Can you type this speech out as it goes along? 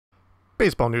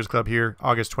Baseball News Club here,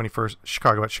 August 21st,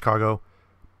 Chicago at Chicago.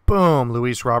 Boom,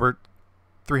 Luis Robert,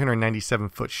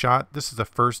 397-foot shot. This is the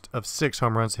first of 6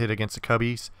 home runs hit against the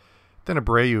Cubbies. Then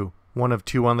Abreu, 1 of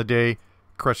 2 on the day,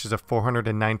 crushes a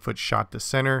 409-foot shot to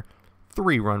center,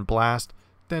 3-run blast.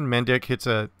 Then Mendick hits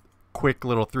a quick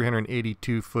little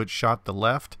 382-foot shot to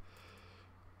left.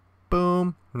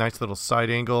 Boom, nice little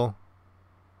side angle.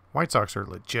 White Sox are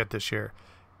legit this year.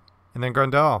 And then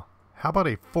Grandal, how about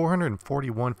a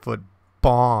 441-foot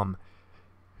bomb?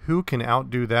 Who can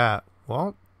outdo that?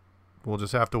 Well, we'll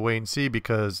just have to wait and see,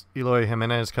 because Eloy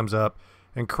Jimenez comes up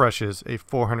and crushes a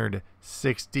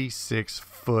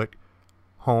 466-foot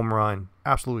home run.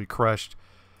 Absolutely crushed.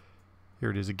 Here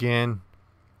it is again.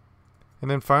 And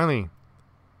then finally,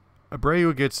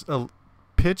 Abreu gets a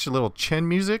pitch, a little chin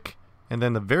music, and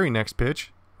then the very next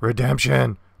pitch,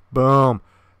 redemption. Boom.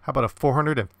 How about a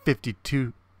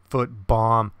 452-foot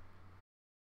bomb?